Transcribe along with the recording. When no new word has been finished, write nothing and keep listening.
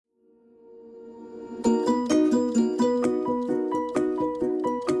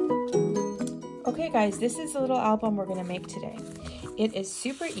Okay guys, this is the little album we're going to make today. It is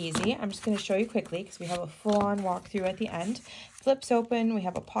super easy. I'm just going to show you quickly because we have a full-on walkthrough at the end. Flips open, we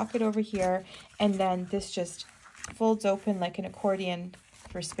have a pocket over here, and then this just folds open like an accordion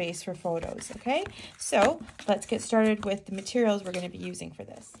for space for photos, okay? So let's get started with the materials we're going to be using for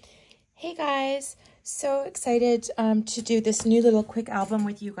this. Hey guys, so excited to do this new little quick album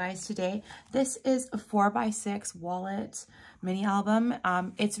with you guys today. This is a 4x6 wallet mini album.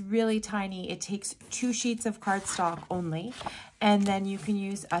 It's really tiny. It takes 2 sheets of cardstock only, and then you can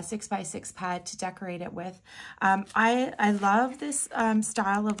use a 6x6 pad to decorate it with. I love this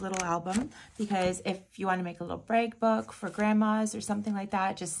style of little album because if you want to make a little brag book for grandmas or something like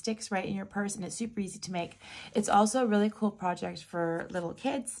that, it just sticks right in your purse and it's super easy to make. It's also a really cool project for little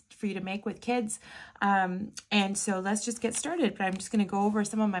kids, for you to make with kids. And so let's just get started, but I'm just going to go over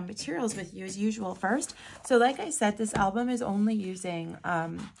some of my materials with you as usual first. So like I said, this album is only using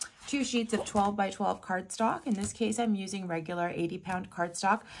 2 sheets of 12x12 cardstock. In this case, I'm using regular 80-pound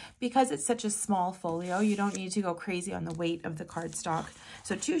cardstock because it's such a small folio. You don't need to go crazy on the weight of the cardstock.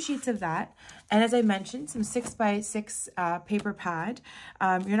 So 2 sheets of that. And as I mentioned, some 6x6 paper pad.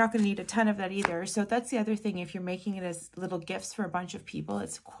 You're not going to need a ton of that either. So that's the other thing. If you're making it as little gifts for a bunch of people,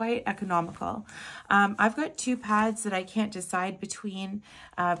 it's quite economical. I've got 2 pads that I can't decide between.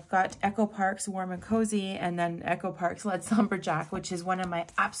 I've got Echo Park's Warm and Cozy and then Echo Park's Let's Lumberjack, which is one of my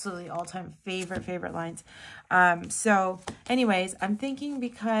absolutely all-time favorite lines. So anyways, I'm thinking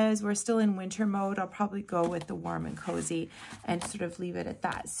because we're still in winter mode, I'll probably go with the Warm and Cozy and sort of leave it at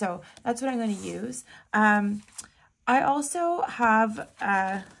that. So that's what I'm going to use. I also have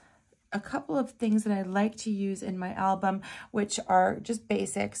a couple of things that I like to use in my album, which are just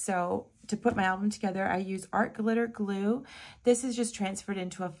basic. So to put my album together, I use art glitter glue. This is just transferred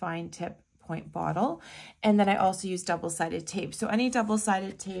into a fine tip point bottle, and then I also use double-sided tape. So any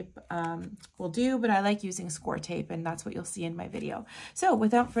double-sided tape will do, but I like using score tape, and that's what you'll see in my video. So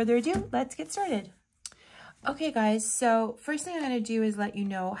without further ado, let's get started. Okay guys, so first thing I'm going to do is let you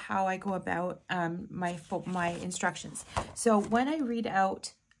know how I go about my instructions. So when I read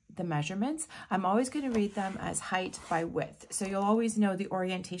out the measurements, I'm always going to read them as height by width. So you'll always know the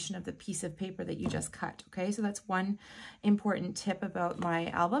orientation of the piece of paper that you just cut. Okay, so that's one important tip about my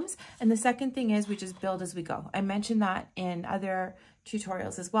albums. And the second thing is we just build as we go. I mentioned that in other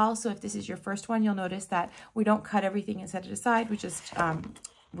tutorials as well. So if this is your first one, you'll notice that we don't cut everything and set it aside. We just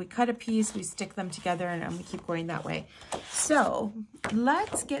we cut a piece, we stick them together, and we keep going that way. So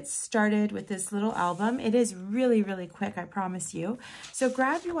let's get started with this little album. It is really quick, I promise you. So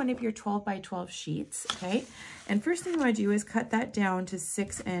grab one of your 12x12 sheets, okay? And first thing you want to do is cut that down to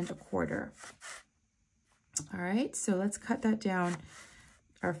 6 1/4. All right, so let's cut that down,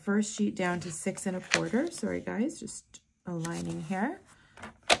 our first sheet down to 6 1/4. Sorry guys, just aligning here.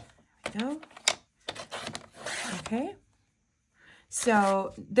 There we go. Okay.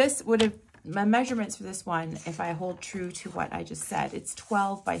 So this would have, my measurements for this one, if I hold true to what I just said, it's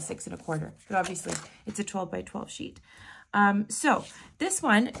 12 by 6 1/4, but obviously it's a 12x12 sheet. So this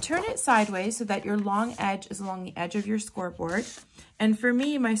one, turn it sideways so that your long edge is along the edge of your scoreboard. And for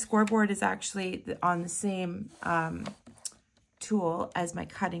me, my scoreboard is actually on the same tool as my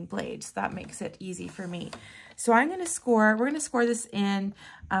cutting blade, so that makes it easy for me. So I'm going to score, we're going to score this in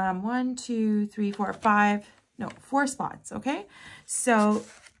 1, 2, 3, 4, 5, no, 4 spots, okay? So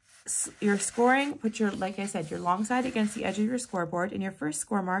you're scoring, put your, like I said, your long side against the edge of your scoreboard, and your first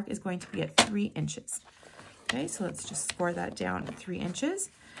score mark is going to be at 3 inches. Okay, so let's just score that down at 3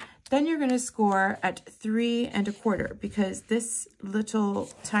 inches. Then you're going to score at 3 1/4 because this little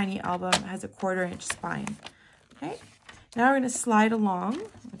tiny album has a 1/4 inch spine. Okay, now we're going to slide along.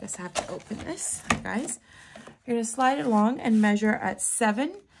 I guess I have to open this, guys. You're going to slide it along and measure at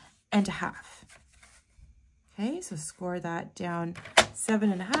 7 1/2. Okay, so score that down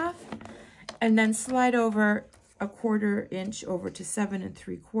 7 1/2, and then slide over a 1/4 inch over to 7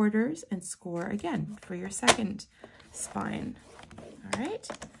 3/4 and score again for your second spine.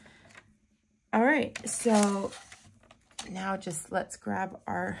 All right, so now just let's grab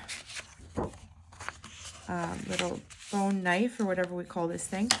our little bone knife or whatever we call this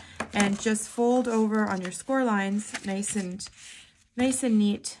thing, and just fold over on your score lines nice and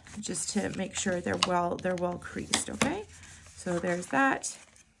neat, just to make sure they're well creased. Okay, so there's that.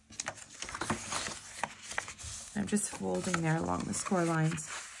 I'm just folding there along the score lines.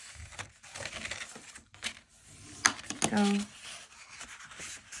 Go.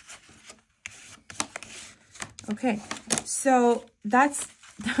 Okay, so that's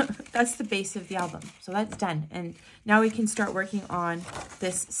the base of the album. So that's done, and now we can start working on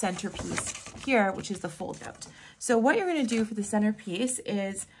this centerpiece here, which is the fold out. So what you're going to do for the centerpiece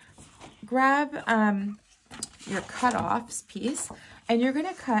is grab your cut-offs piece, and you're going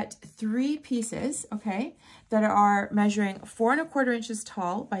to cut 3 pieces, okay, that are measuring 4 1/4 inches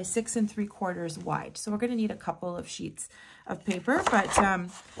tall by 6 3/4 wide. So we're going to need a couple of sheets of paper, but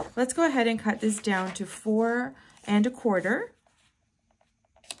let's go ahead and cut this down to 4 1/4.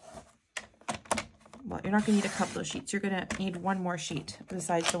 Well, you're not going to need a couple of sheets. You're going to need one more sheet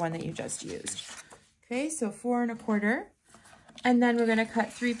besides the one that you just used. Okay, so 4 1/4. And then we're going to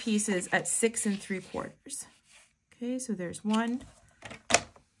cut 3 pieces at 6 3/4. Okay, so there's one.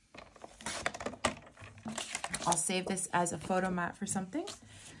 I'll save this as a photo mat for something.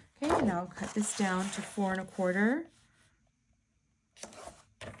 Okay, now I'll cut this down to 4 1/4.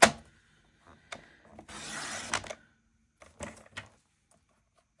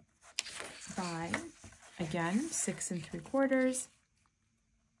 By, again, 6 3/4.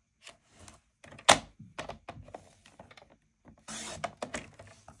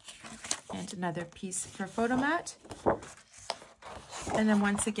 And another piece for photo mat. And then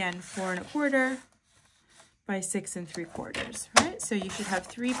once again, 4 1/4 by 6 3/4, right? So you should have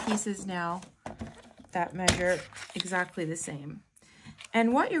 3 pieces now that measure exactly the same.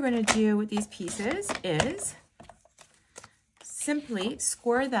 And what you're going to do with these pieces is simply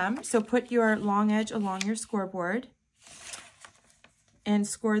score them. So put your long edge along your scoreboard and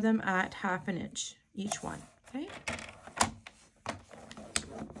score them at 1/2 inch each one, okay?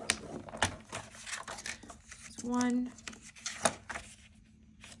 That's one.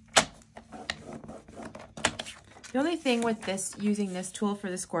 The only thing with this, using this tool for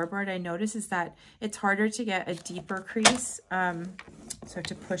the scoreboard, I notice is that it's harder to get a deeper crease. So I have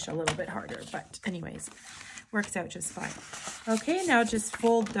to push a little bit harder, but anyways, works out just fine. Okay, now just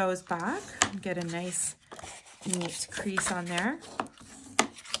fold those back and get a nice, neat crease on there.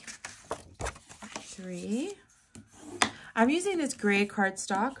 3. I'm using this gray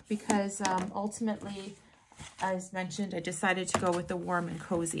cardstock because ultimately, as mentioned, I decided to go with the warm and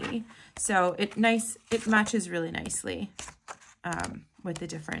cozy. So it matches really nicely with the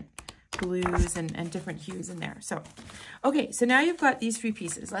different blues and different hues in there. So, okay, so now you've got these 3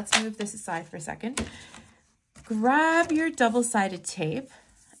 pieces. Let's move this aside for a second. Grab your double-sided tape.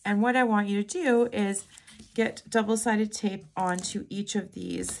 And what I want you to do is get double-sided tape onto each of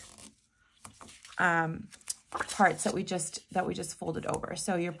these parts that we just folded over.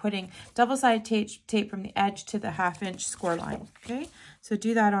 So you're putting double-sided tape from the edge to the 1/2 inch score line. Okay, so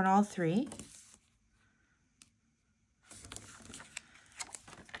do that on all 3.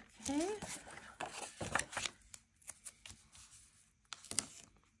 Okay.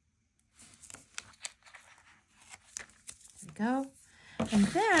 There we go. And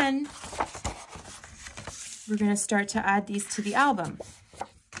then we're going to start to add these to the album.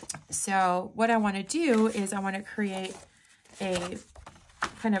 So what I want to do is I want to create a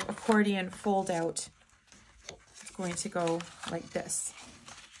kind of accordion fold out. It's going to go like this,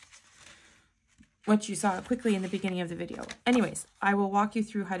 what you saw quickly in the beginning of the video. Anyways, I will walk you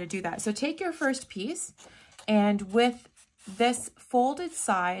through how to do that. So take your first piece, and with this folded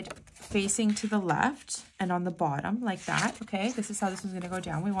side facing to the left and on the bottom like that, okay, this is how this one's going to go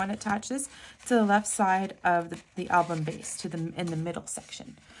down. We want to attach this to the left side of the album base, in the middle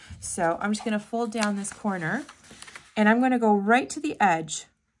section. So I'm just going to fold down this corner, and I'm going to go right to the edge,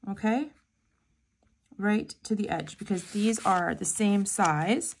 okay? Right to the edge, because these are the same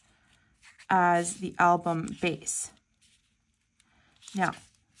size as the album base. Now,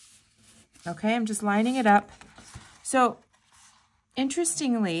 okay, I'm just lining it up. So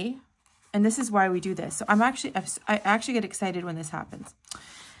interestingly, and this is why we do this. So I actually get excited when this happens.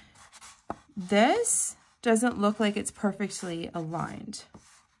 This doesn't look like it's perfectly aligned,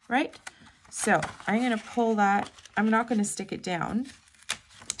 right? So I'm going to pull that. I'm not going to stick it down.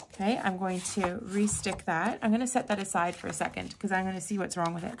 Okay, I'm going to re-stick that. I'm going to set that aside for a second because I'm going to see what's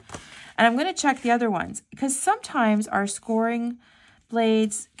wrong with it. And I'm going to check the other ones because sometimes our scoring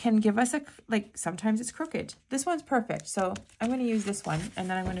blades can give us sometimes it's crooked. This one's perfect. So I'm going to use this one, and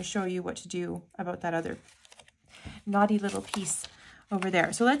then I'm going to show you what to do about that other naughty little piece over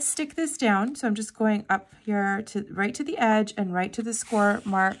there. So let's stick this down. So I'm just going up here to right to the edge and right to the score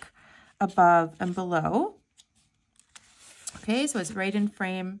mark above and below. Okay, so it's right in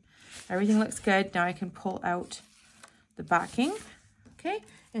frame. Everything looks good. Now I can pull out the backing. Okay,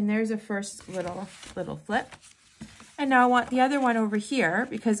 and there's a first little flip. And now I want the other one over here,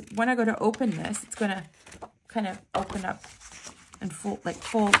 because when I go to open this, it's going to kind of open up and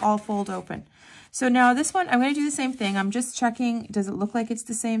fold open. So now this one, I'm going to do the same thing. I'm just checking, does it look like it's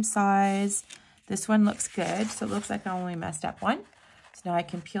the same size? This one looks good. So it looks like I only messed up one. So now I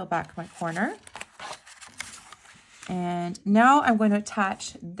can peel back my corner. And now I'm going to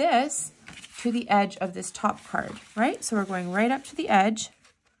attach this to the edge of this top card, right? So we're going right up to the edge.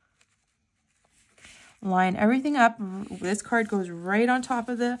 Line everything up. This card goes right on top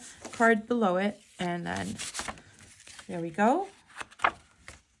of the card below it. And then there we go.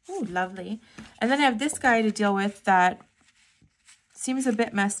 Oh, lovely. And then I have this guy to deal with that seems a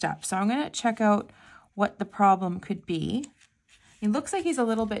bit messed up. So I'm going to check out what the problem could be. It looks like he's a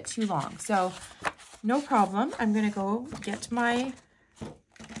little bit too long. So no problem. I'm going to go get my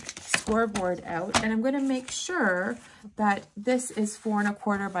scoreboard out, and I'm going to make sure that this is 4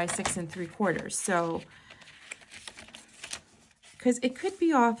 1/4 by 6 3/4. So, because it could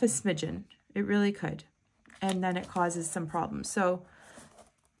be off a smidgen. It really could. And then it causes some problems. So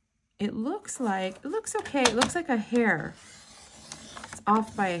it looks okay. It looks like a hair. It's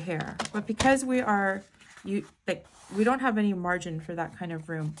off by a hair. But because we don't have any margin for that kind of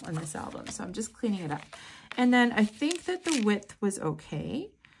room on this album. So I'm just cleaning it up. And then I think that the width was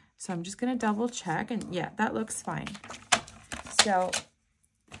okay. So I'm just going to double check. And yeah, that looks fine. So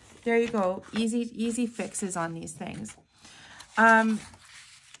there you go. Easy fixes on these things.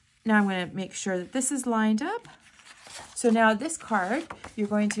 Now I'm going to make sure that this is lined up. So now this card, you're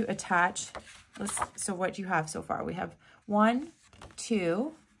going to attach. So what do you have so far? We have 1,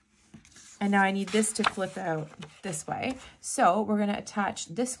 2, and now I need this to flip out this way. So we're going to attach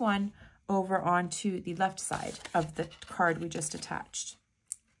this one over onto the left side of the card we just attached.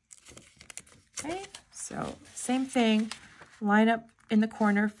 Okay, so same thing. Line up in the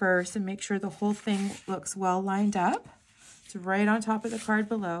corner first and make sure the whole thing looks well lined up. It's right on top of the card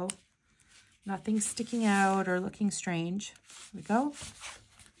below. Nothing sticking out or looking strange. Here we go.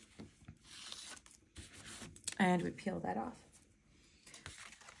 And we peel that off.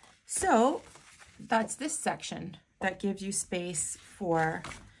 So that's this section that gives you space for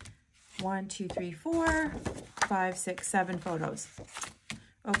 1, 2, 3, 4, 5, 6, 7 photos.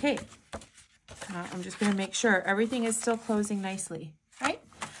 Okay. I'm just going to make sure everything is still closing nicely, right?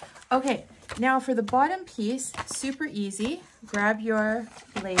 Okay, now for the bottom piece, super easy. Grab your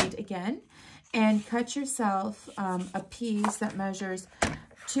blade again and cut yourself a piece that measures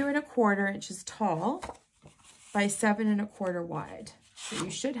 2 1/4 inches tall by 7 1/4 wide. So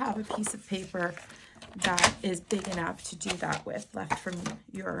you should have a piece of paper that is big enough to do that with, left from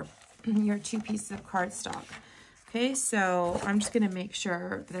your 2 pieces of cardstock. Okay, so I'm just going to make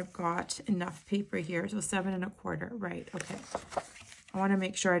sure that I've got enough paper here. So 7 1/4, right, okay. I want to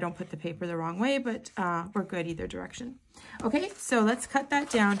make sure I don't put the paper the wrong way, but we're good either direction. Okay, so let's cut that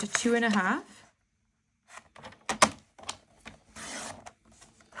down to 2 1/2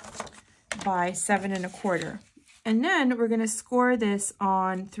 by 7 1/4. And then we're going to score this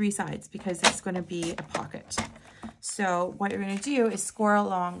on 3 sides because it's going to be a pocket. So what you're going to do is score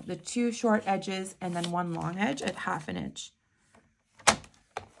along the 2 short edges and then 1 long edge at 1/2 inch.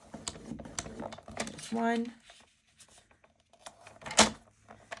 There's 1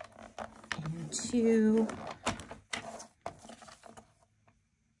 and 2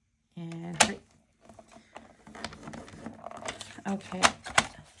 and 3. Okay.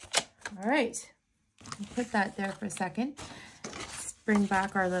 All right. Put that there for a second. Let's bring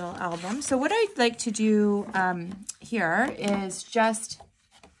back our little album. So what I'd like to do here is just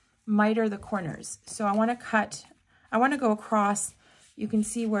miter the corners. So I want to go across. You can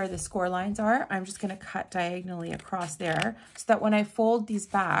see where the score lines are. I'm just going to cut diagonally across there so that when I fold these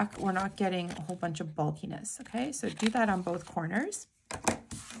back, we're not getting a whole bunch of bulkiness. Okay, so do that on both corners.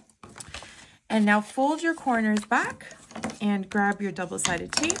 And now fold your corners back and grab your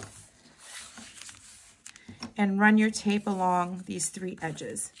double-sided tape and run your tape along these 3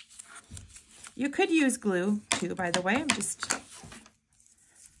 edges. You could use glue too, by the way.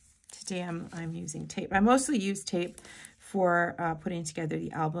 Today I'm using tape. I mostly use tape for putting together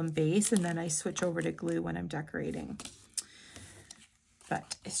the album base, and then I switch over to glue when I'm decorating.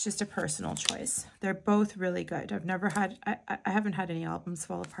 But it's just a personal choice. They're both really good. I haven't had any albums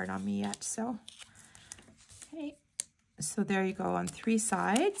fall apart on me yet, so. Okay, so there you go on 3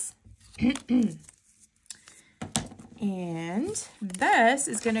 sides. And this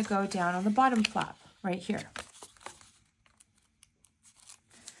is going to go down on the bottom flap right here.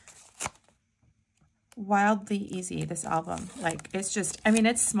 Wildly easy, this album. Like, it's just, I mean,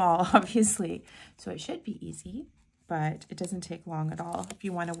 it's small, obviously, so it should be easy, but it doesn't take long at all if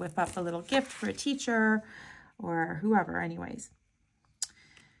you want to whip up a little gift for a teacher or whoever, anyways.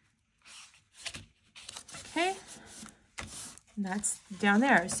 Okay, and that's down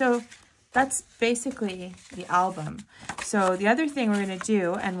there. So that's basically the album. So the other thing we're going to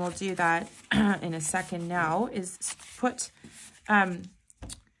do, and we'll do that in a second now, is put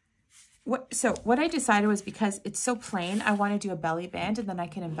what I decided was, because it's so plain, I want to do a belly band, and then I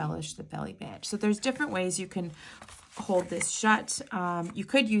can embellish the belly band. So there's different ways you can hold this shut. You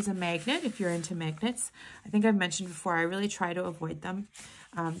could use a magnet if you're into magnets. I think I've mentioned before, I really try to avoid them.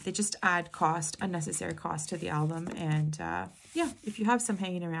 They just add cost, unnecessary cost to the album. And yeah, if you have some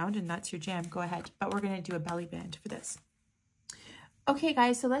hanging around and that's your jam, go ahead. But we're going to do a belly band for this. Okay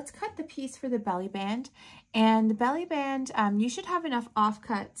guys, so let's cut the piece for the belly band. And the belly band, you should have enough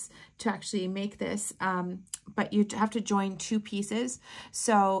offcuts to actually make this, but you have to join 2 pieces.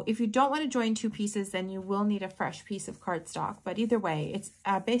 So if you don't want to join 2 pieces, then you will need a fresh piece of cardstock. But either way, it's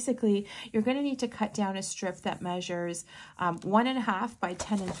basically, you're going to need to cut down a strip that measures 1.5 by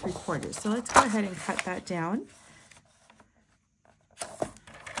 10 3/4. So let's go ahead and cut that down.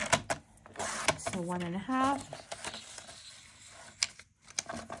 So 1.5.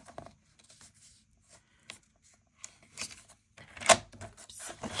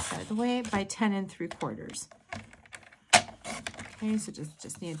 The way by 10 3/4. Okay, so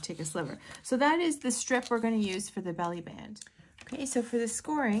just need to take a sliver. So that is the strip we're going to use for the belly band. Okay, so for the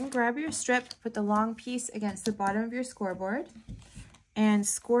scoring, grab your strip, put the long piece against the bottom of your scoreboard, and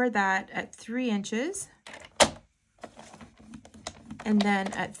score that at 3 inches, and then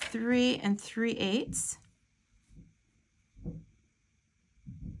at 3 3/8.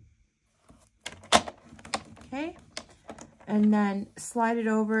 Okay. And then slide it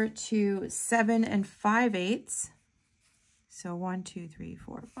over to 7 5/8. So 1, 2, 3,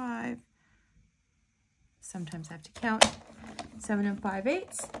 4, 5. Sometimes I have to count. 7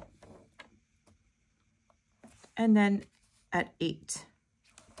 5/8. And then at 8.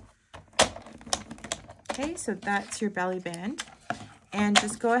 Okay, so that's your belly band. And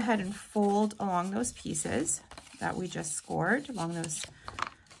just go ahead and fold along those pieces that we just scored, along those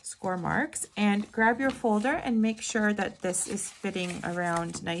score marks, and grab your folder and make sure that this is fitting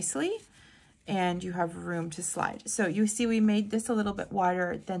around nicely and you have room to slide. So you see we made this a little bit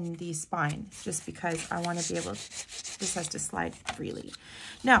wider than the spine, just because I want to be able to, this has to slide freely.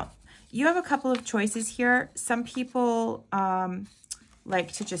 Now, you have a couple of choices here. Some people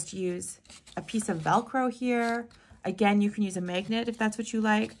like to just use a piece of Velcro here. Again, you can use a magnet if that's what you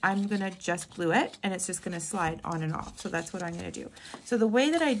like. I'm going to just glue it, and it's just going to slide on and off. So that's what I'm going to do. So the way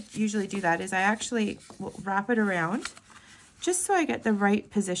that I usually do that is I actually will wrap it around just so I get the right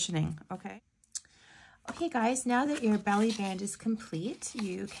positioning, okay? Okay guys, now that your belly band is complete,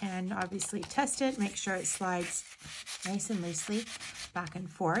 you can obviously test it, make sure it slides nice and loosely back and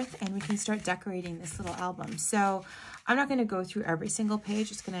forth, and we can start decorating this little album. So I'm not going to go through every single page,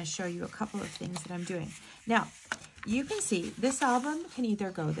 just going to show you a couple of things that I'm doing. Now, you can see this album can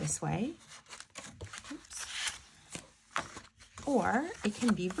either go this way, oops, or it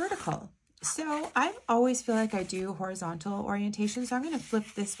can be vertical. So I always feel like I do horizontal orientation, so I'm going to flip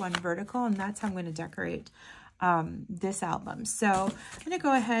this one vertical, and that's how I'm going to decorate this album. So I'm going to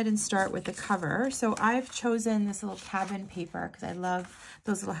go ahead and start with the cover. So I've chosen this little cabin paper because I love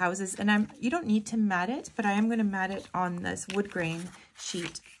those little houses, and you don't need to mat it, but I am going to mat it on this wood grain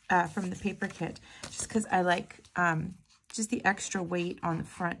sheet from the paper kit, just because I like just the extra weight on the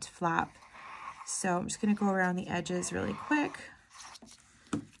front flap. So I'm just going to go around the edges really quick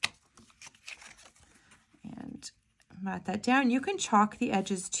and mat that down. You can chalk the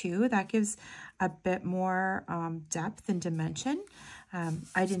edges too. That gives a bit more depth and dimension.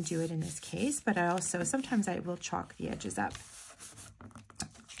 I didn't do it in this case, but I also, sometimes I will chalk the edges up.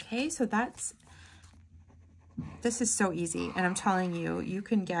 Okay, so this is so easy, and I'm telling you, you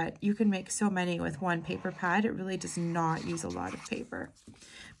can make so many with one paper pad. It really does not use a lot of paper.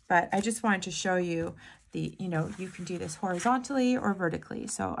 But I just wanted to show you you can do this horizontally or vertically.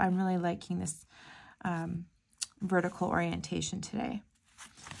 So I'm really liking this vertical orientation today.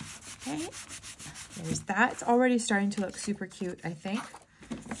 Okay, there's that. It's already starting to look super cute, I think.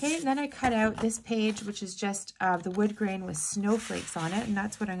 Okay, and then I cut out this page, which is just the wood grain with snowflakes on it, and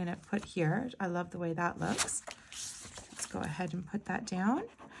that's what I'm going to put here. I love the way that looks. Let's go ahead and put that down.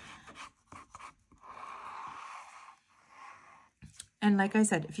 And like I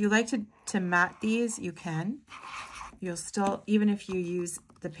said, if you like to mat these, you can. You'll still, even if you use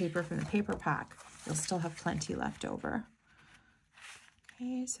the paper from the paper pack, you'll still have plenty left over.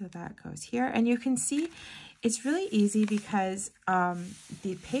 Okay, so that goes here. And you can see it's really easy because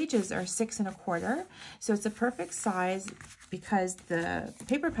the pages are 6 1/4. So it's a perfect size because the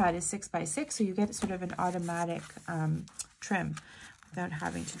paper pad is 6 by 6. So you get sort of an automatic trim without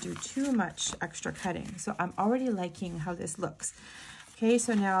having to do too much extra cutting. So I'm already liking how this looks. Okay,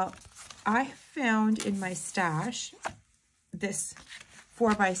 so now I found in my stash this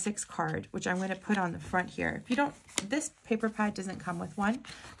 4x6 card, which I'm going to put on the front here. If you don't, this paper pad doesn't come with one,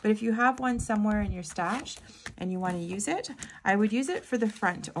 but if you have one somewhere in your stash and you want to use it, I would use it for the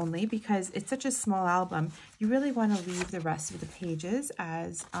front only because it's such a small album. You really want to leave the rest of the pages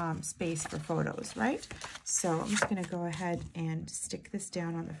as space for photos, right? So I'm just going to go ahead and stick this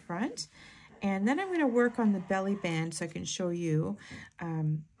down on the front. And then I'm going to work on the belly band so I can show you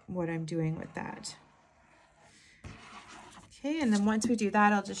what I'm doing with that. Okay, and then once we do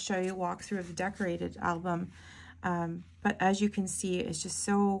that, I'll just show you a walkthrough of the decorated album. But as you can see, it's just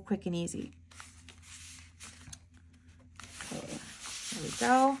so quick and easy. Okay, there we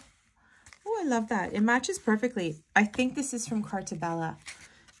go. Oh, I love that. It matches perfectly. I think this is from Cartabella,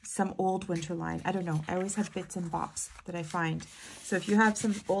 some old winter line. I don't know. I always have bits and bops that I find. So if you have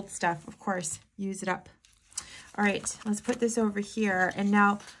some old stuff, of course, use it up. All right, let's put this over here. And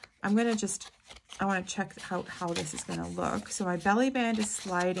now I'm going to just... I want to check how this is going to look. So my belly band is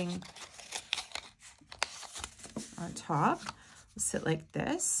sliding on top. It'll sit like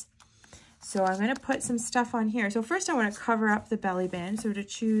this. So I'm going to put some stuff on here. So first I want to cover up the belly band. So to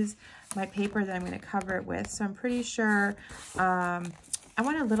choose my paper that I'm going to cover it with. So I'm pretty sure I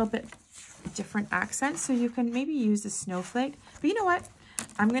want a little bit different accent. So you can maybe use the snowflake. But you know what?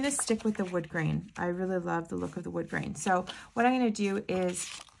 I'm going to stick with the wood grain. I really love the look of the wood grain. So what I'm going to do is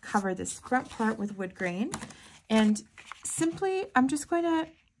cover this front part with wood grain, and simply I'm just going to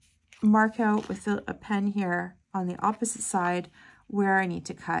mark out with a pen here on the opposite side where I need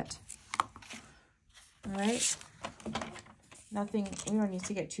to cut. All right, nothing, we don't need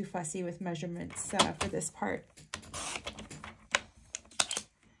to get too fussy with measurements for this part.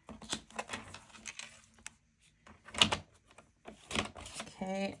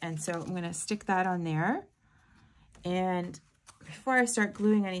 Okay, and so I'm going to stick that on there, and before I start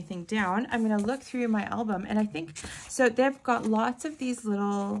gluing anything down, I'm going to look through my album, and I think, so they've got lots of these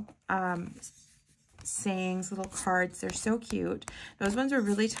little sayings, little cards. They're so cute. Those ones are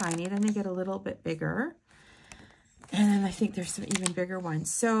really tiny, then they get a little bit bigger, and then I think there's some even bigger ones.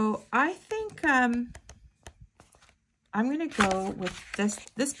 So I think I'm going to go with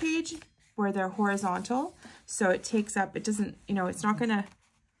this page where they're horizontal, so it takes up, it doesn't, you know, it's not going to,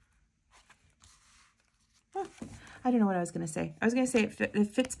 I don't know what I was going to say. I was going to say it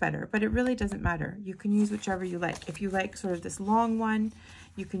fits better, but it really doesn't matter. You can use whichever you like. If you like sort of this long one,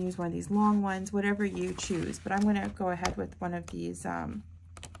 you can use one of these long ones, whatever you choose. But I'm going to go ahead with one of these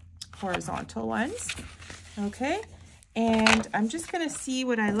horizontal ones. Okay, and I'm just going to see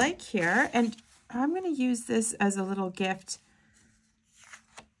what I like here. And I'm going to use this as a little gift.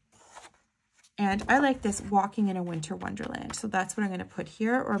 And I like this, Walking in a Winter Wonderland. So that's what I'm going to put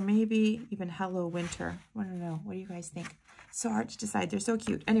here, or maybe even Hello Winter. I don't know. What do you guys think? So hard to decide. They're so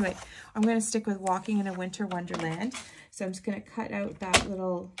cute. Anyway, I'm going to stick with Walking in a Winter Wonderland. So I'm just going to cut out that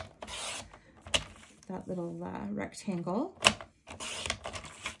little rectangle.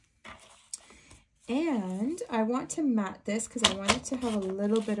 And I want to mat this because I want it to have a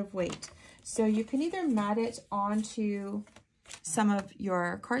little bit of weight. So you can either mat it onto some of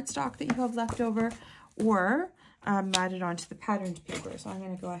your cardstock that you have left over, or mat it onto the patterned paper. So I'm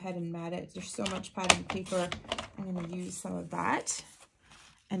going to go ahead and mat it. There's so much patterned paper. I'm going to use some of that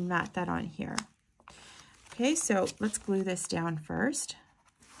and mat that on here. Okay, so let's glue this down first.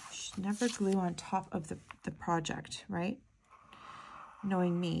 You should never glue on top of the project, right?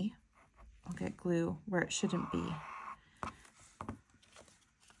 Knowing me, I'll get glue where it shouldn't be.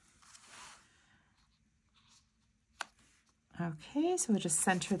 Okay, so we'll just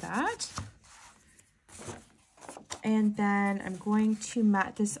center that. And then I'm going to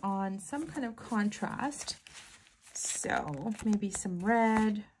mat this on some kind of contrast. So maybe some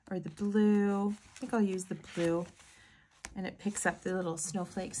red or the blue. I think I'll use the blue. And it picks up the little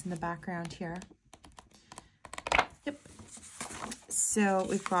snowflakes in the background here. Yep. So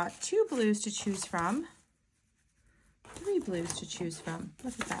we've got 2 blues to choose from. 3 blues to choose from.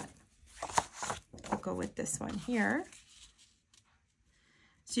 Look at that. I'll go with this one here.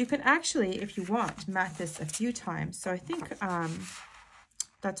 So you can actually, if you want, mat this a few times. So I think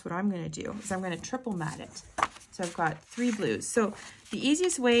that's what I'm going to do, is I'm going to triple mat it. So I've got 3 blues. So the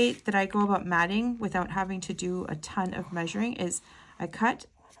easiest way that I go about matting without having to do a ton of measuring is I cut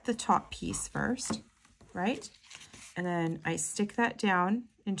the top piece first, right? And then I stick that down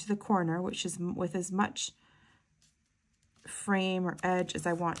into the corner, which is with as much frame or edge as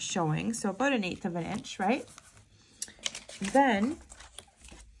I want showing. So about 1/8 of an inch, right? Then,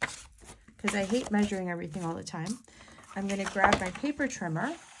 because I hate measuring everything all the time, I'm going to grab my paper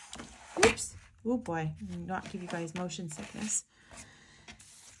trimmer. Oops. Oh boy, not give you guys motion sickness.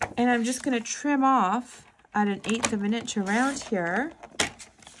 And I'm just going to trim off at 1/8 of an inch around here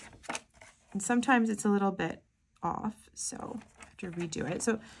And sometimes it's a little bit off, so I have to redo it.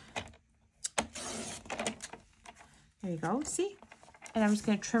 So there you go, see? And I'm just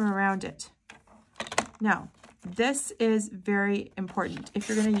gonna trim around it. Now, this is very important. If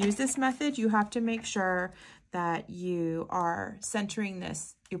you're gonna use this method, you have to make sure that you are centering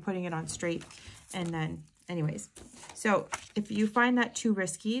this, you're putting it on straight, and then anyways. So if you find that too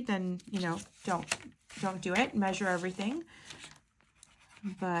risky, then, you know, don't do it. Measure everything.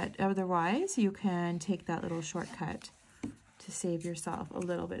 But otherwise, you can take that little shortcut to save yourself a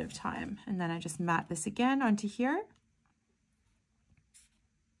little bit of time. And then I just mat this again onto here.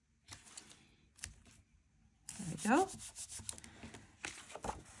 There we go.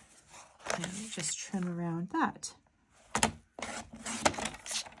 And just trim around that.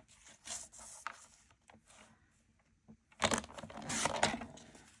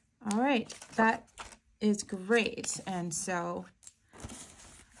 All right, that is great. And so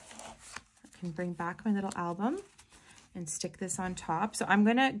I can bring back my little album and stick this on top. So I'm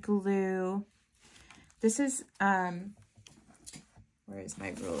gonna glue, this is, where is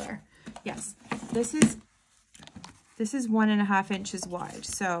my ruler? Yes, this is 1.5 inches wide.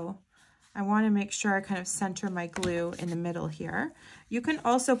 So I want to make sure I kind of center my glue in the middle here. You can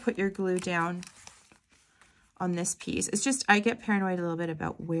also put your glue down on this piece. It's just, I get paranoid a little bit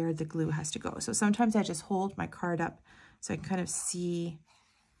about where the glue has to go. So sometimes I just hold my card up so I can kind of see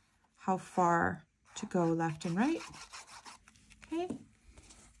how far to go left and right. Okay.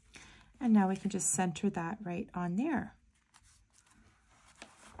 And now we can just center that right on there.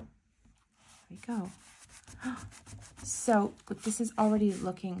 There we go. So this is already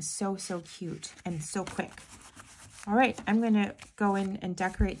looking so cute and so quick. All right, I'm gonna go in and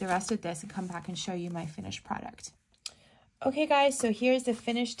decorate the rest of this and come back and show you my finished product. Okay guys, so here's the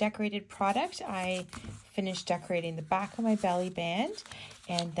finished decorated product. I finished decorating the back of my belly band,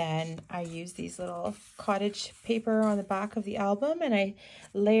 and then I used these little cottage paper on the back of the album, and I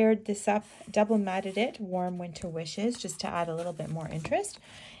layered this up, double matted it, Warm Winter Wishes, just to add a little bit more interest.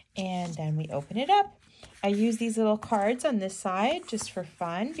 And then we open it up. I use these little cards on this side just for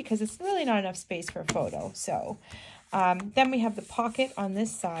fun because it's really not enough space for a photo. So then we have the pocket on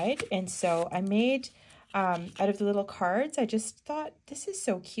this side. And so I made, out of the little cards, I just thought, this is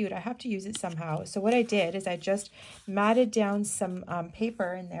so cute. I have to use it somehow. So what I did is I just matted down some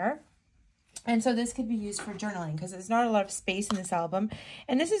paper in there. And so this could be used for journaling because there's not a lot of space in this album.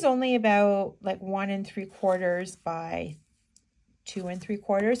 And this is only about like 1 3/4 by 2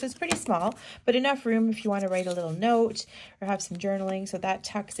 3/4. So it's pretty small, but enough room if you want to write a little note or have some journaling. So that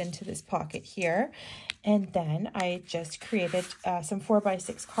tucks into this pocket here. And then I just created some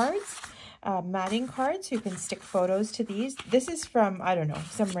 4x6 cards, matting cards. So you can stick photos to these. This is from, I don't know,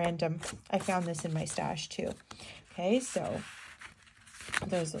 some random, I found this in my stash too. Okay, so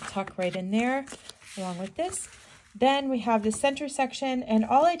those will tuck right in there along with this. Then we have the center section, and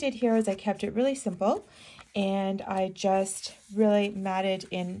all I did here is I kept it really simple. And I just really matted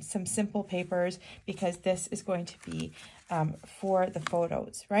in some simple papers because this is going to be for the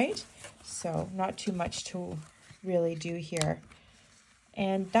photos, right? So not too much to really do here.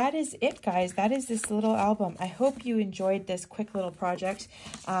 And that is it, guys. That is this little album. I hope you enjoyed this quick little project.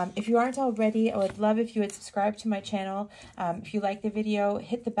 If you aren't already, I would love if you would subscribe to my channel. If you like the video,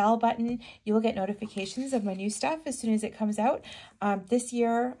 hit the bell button. You will get notifications of my new stuff as soon as it comes out. This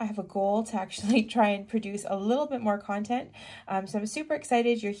year, I have a goal to actually try and produce a little bit more content. So I'm super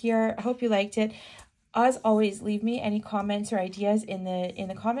excited you're here. I hope you liked it. As always, leave me any comments or ideas in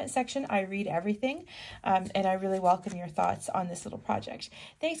the comment section. I read everything, and I really welcome your thoughts on this little project.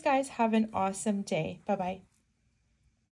 Thanks, guys. Have an awesome day. Bye-bye.